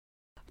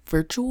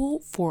virtual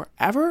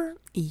forever?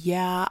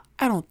 Yeah,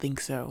 I don't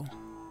think so.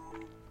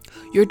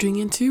 You're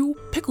tuning into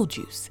Pickle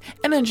Juice,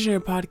 an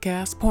engineering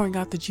podcast pouring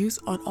out the juice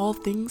on all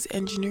things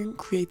engineering,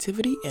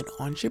 creativity, and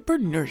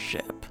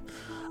entrepreneurship.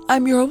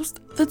 I'm your host,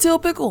 The Teal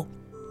Pickle.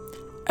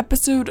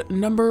 Episode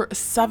number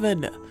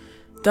 7,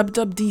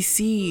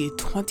 WWDC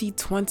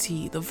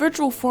 2020, the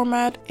virtual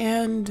format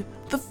and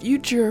the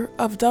future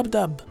of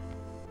DubDub.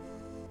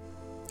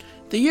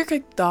 The year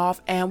kicked off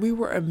and we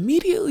were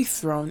immediately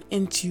thrown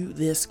into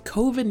this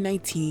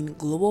COVID-19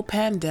 global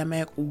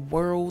pandemic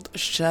world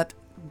shut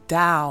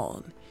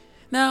down.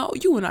 Now,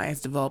 you and I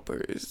as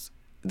developers,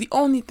 the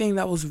only thing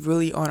that was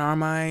really on our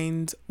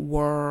minds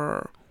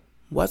were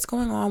what's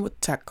going on with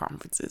tech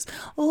conferences.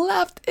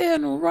 Left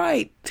and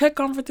right, tech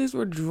conferences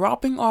were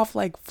dropping off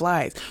like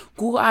flies.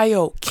 Google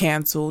I/O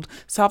canceled,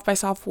 South by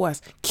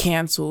Southwest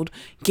canceled,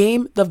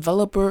 Game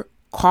Developer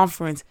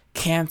Conference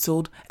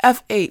canceled,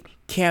 F8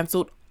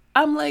 canceled.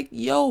 I'm like,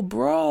 yo,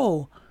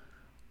 bro,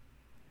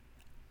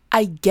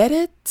 I get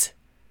it,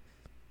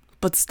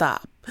 but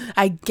stop.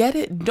 I get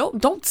it.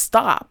 Don't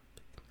stop.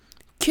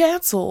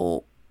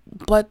 Cancel,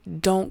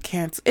 but don't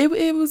cancel.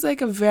 It was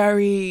like a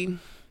very,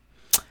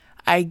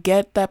 I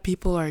get that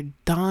people are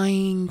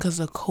dying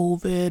because of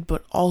COVID,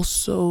 but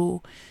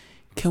also,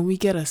 can we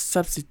get a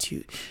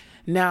substitute?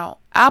 Now,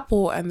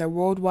 Apple and their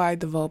Worldwide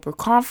Developer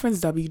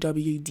Conference,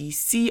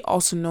 WWDC,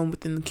 also known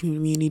within the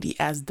community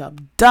as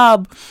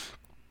DubDub,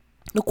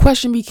 the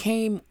question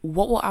became,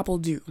 what will Apple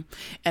do?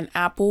 And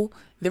Apple,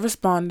 they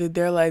responded,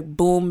 they're like,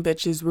 boom,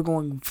 bitches, we're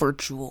going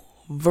virtual.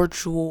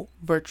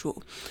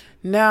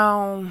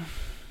 Now,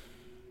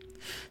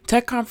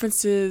 tech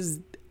conferences,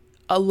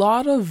 a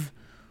lot of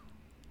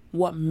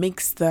what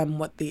makes them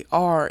what they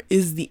are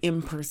is the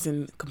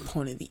in-person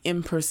component, the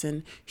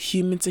in-person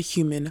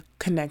human-to-human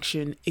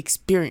connection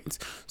experience.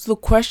 So the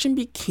question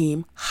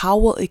became, how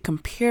will it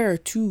compare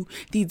to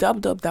the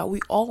DubDub that we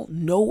all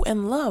know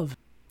and love?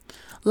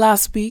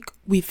 Last week,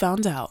 we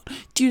found out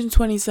June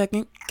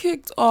 22nd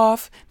kicked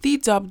off the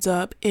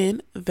DubDub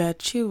in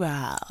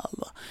virtual.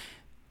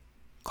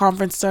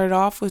 Conference started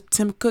off with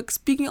Tim Cook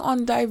speaking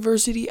on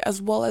diversity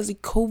as well as the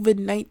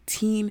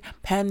COVID-19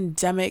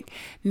 pandemic.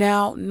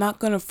 Now, not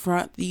going to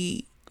front,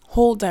 the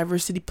whole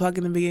diversity plug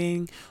in the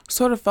beginning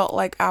sort of felt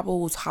like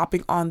Apple was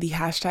hopping on the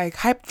hashtag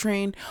hype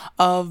train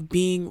of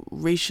being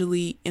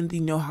racially in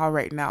the know-how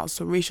right now.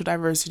 So racial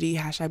diversity,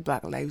 hashtag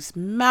Black Lives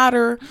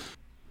Matter.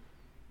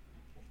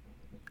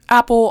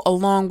 Apple,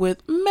 along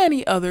with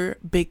many other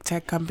big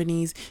tech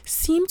companies,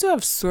 seem to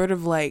have sort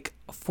of like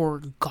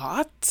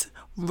forgot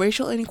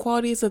racial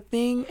inequality is a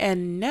thing.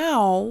 And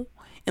now,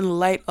 in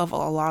light of a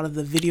lot of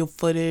the video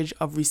footage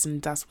of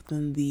recent deaths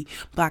within the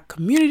Black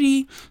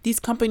community,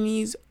 these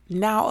companies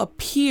now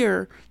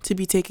appear to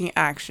be taking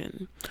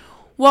action.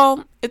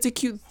 Well, it's a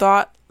cute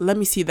thought. Let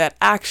me see that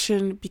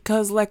action,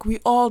 because like we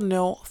all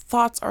know,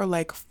 thoughts are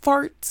like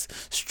farts,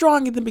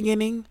 strong in the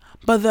beginning,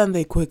 but then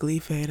they quickly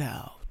fade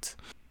out.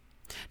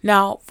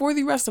 Now, for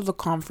the rest of the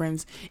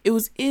conference, it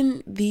was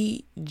in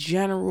the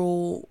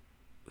general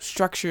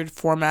structured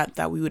format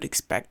that we would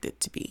expect it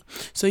to be.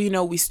 So,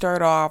 we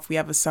start off, we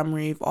have a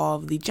summary of all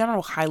of the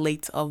general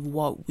highlights of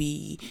what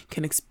we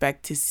can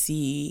expect to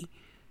see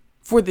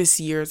for this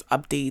year's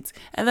updates,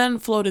 and then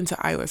flowed into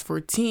iOS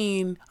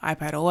 14,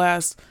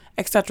 iPadOS,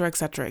 etc.,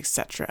 etc.,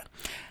 etc.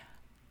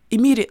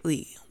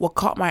 Immediately, what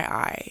caught my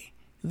eye,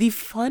 the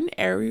fun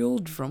aerial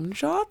drone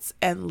shots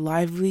and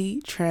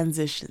lively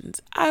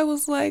transitions. I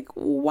was like,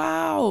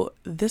 wow,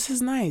 this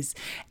is nice.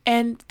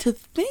 And to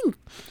think,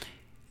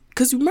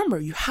 because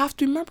you have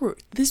to remember,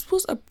 this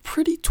was a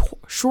pretty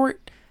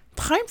short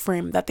time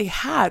frame that they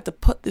had to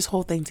put this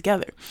whole thing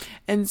together.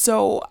 And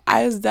so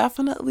I was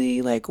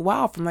definitely like,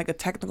 wow, from like a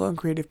technical and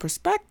creative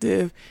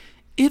perspective,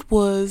 it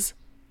was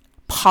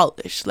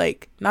polished,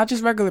 like not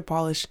just regular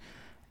polish,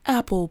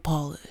 Apple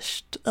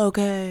polished,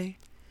 okay?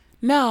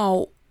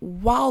 Now,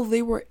 while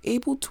they were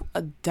able to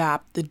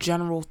adapt the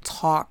general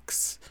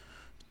talks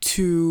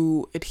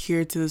to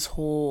adhere to this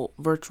whole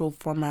virtual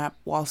format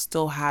while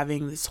still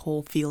having this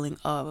whole feeling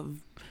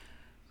of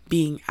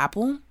being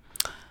Apple,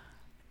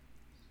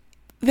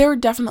 there were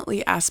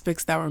definitely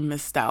aspects that were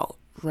missed out,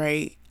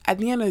 right? At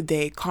the end of the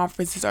day,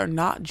 conferences are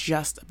not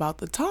just about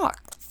the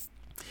talk.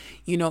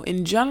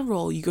 In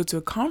general, you go to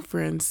a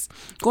conference,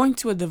 going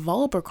to a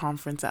developer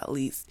conference at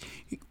least,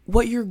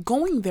 what you're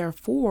going there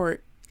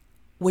for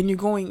when you're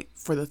going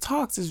for the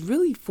talks is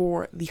really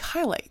for the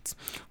highlights,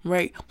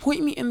 right?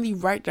 Point me in the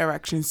right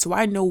direction so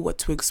I know what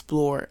to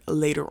explore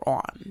later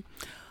on.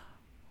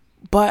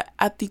 But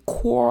at the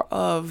core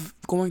of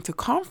going to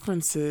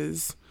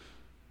conferences,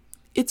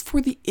 it's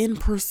for the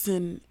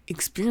in-person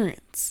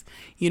experience.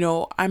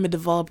 I'm a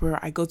developer.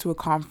 I go to a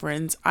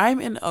conference. I'm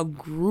in a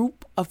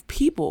group of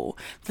people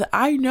that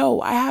I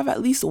know I have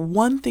at least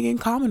one thing in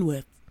common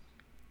with: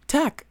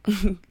 tech.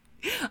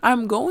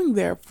 I'm going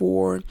there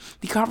for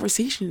the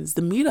conversations,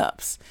 the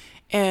meetups.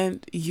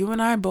 And you and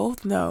I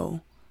both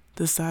know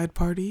the side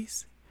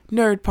parties,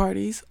 nerd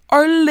parties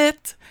are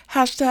lit.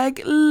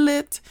 Hashtag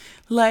lit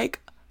like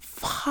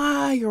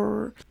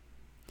fire.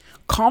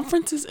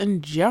 Conferences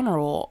in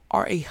general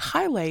are a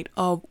highlight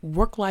of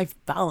work-life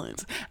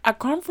balance. At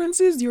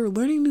conferences, you're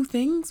learning new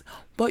things,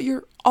 but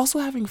you're also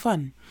having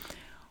fun.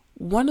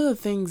 One of the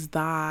things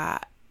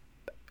that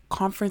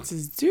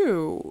conferences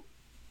do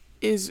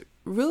is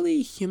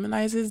really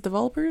humanizes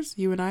developers,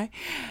 you and I.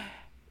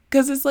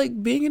 Because it's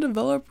like being a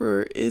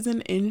developer is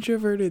an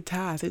introverted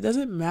task. It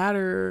doesn't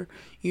matter,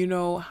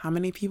 how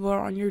many people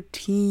are on your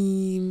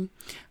team,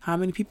 how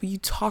many people you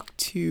talk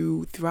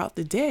to throughout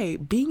the day.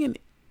 Being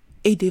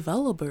a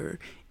developer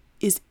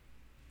is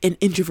an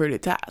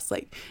introverted task.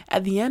 Like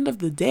at the end of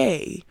the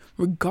day,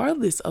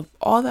 regardless of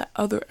all that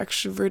other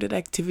extroverted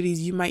activities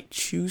you might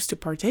choose to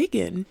partake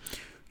in,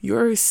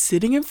 you're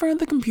sitting in front of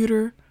the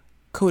computer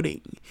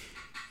coding.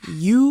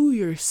 You,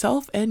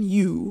 yourself, and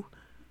you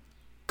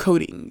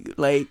coding.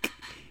 Like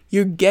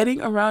you're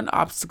getting around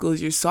obstacles,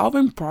 you're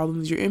solving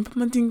problems, you're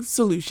implementing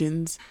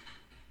solutions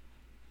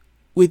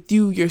with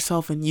you,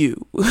 yourself, and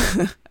you.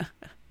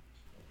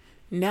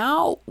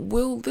 Now,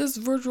 will this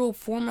virtual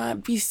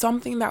format be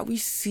something that we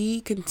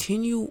see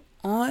continue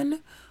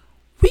on?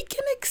 We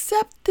can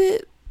accept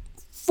it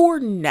for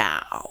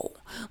now.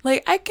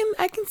 Like I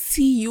can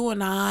see you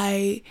and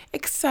I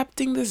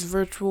accepting this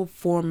virtual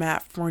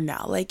format for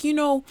now. Like,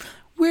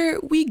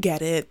 we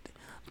get it.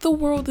 The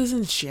world is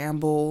in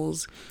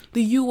shambles.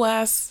 The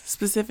US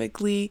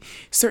specifically,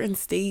 certain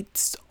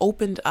states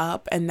opened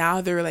up and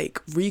now they're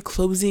like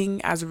reclosing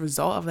as a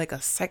result of like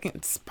a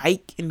second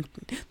spike in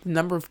the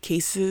number of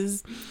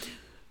cases.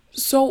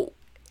 So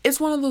it's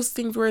one of those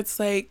things where it's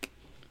like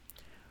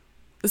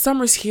the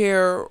summer's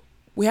here.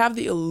 We have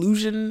the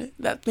illusion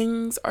that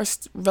things are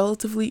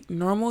relatively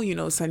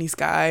normal, sunny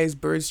skies,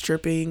 birds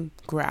chirping,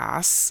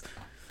 grass.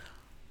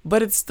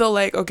 But it's still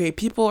like, okay,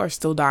 people are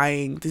still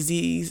dying.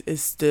 Disease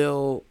is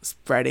still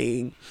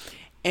spreading.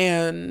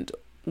 And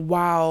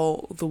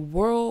while the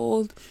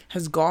world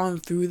has gone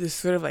through this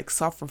sort of like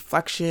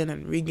self-reflection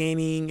and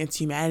regaining its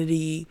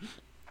humanity,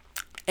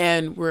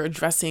 and we're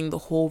addressing the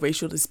whole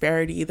racial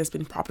disparity that's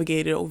been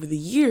propagated over the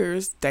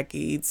years,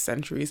 decades,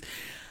 centuries,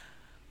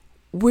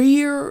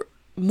 we're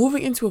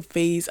moving into a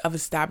phase of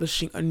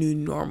establishing a new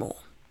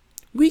normal.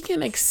 We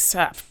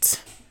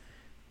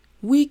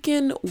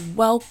can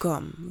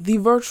welcome the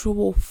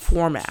virtual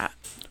format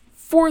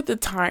for the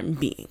time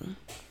being,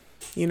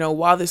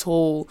 while this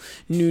whole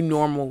new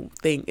normal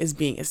thing is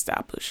being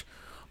established.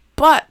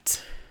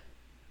 But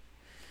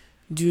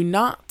do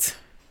not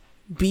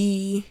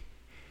be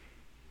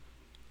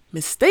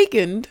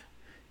mistaken.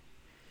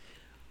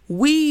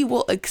 We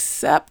will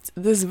accept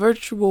this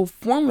virtual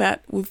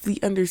format with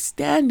the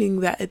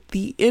understanding that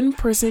the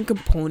in-person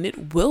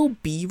component will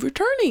be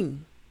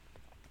returning.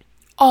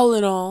 All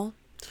in all,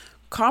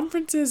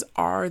 conferences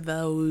are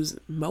those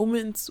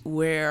moments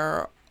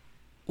where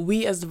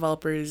we as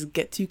developers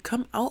get to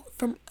come out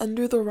from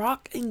under the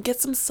rock and get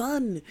some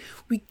sun.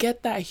 We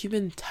get that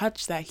human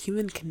touch, that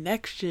human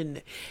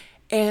connection.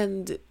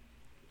 And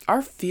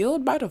our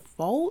field by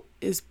default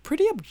is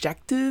pretty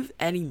objective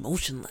and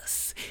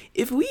emotionless.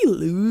 If we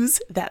lose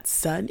that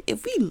sun,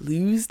 if we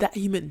lose that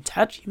human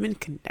touch, human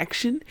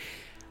connection,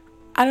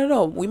 I don't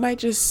know, we might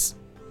just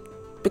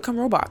become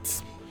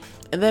robots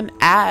and then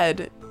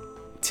add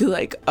to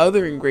like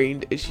other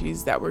ingrained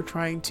issues that we're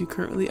trying to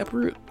currently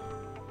uproot.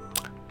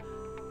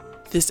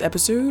 This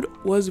episode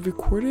was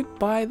recorded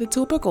by the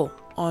Till Pickle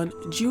on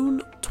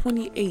June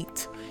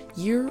 28,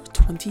 year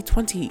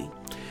 2020.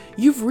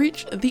 You've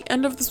reached the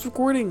end of this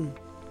recording.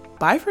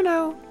 Bye for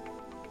now.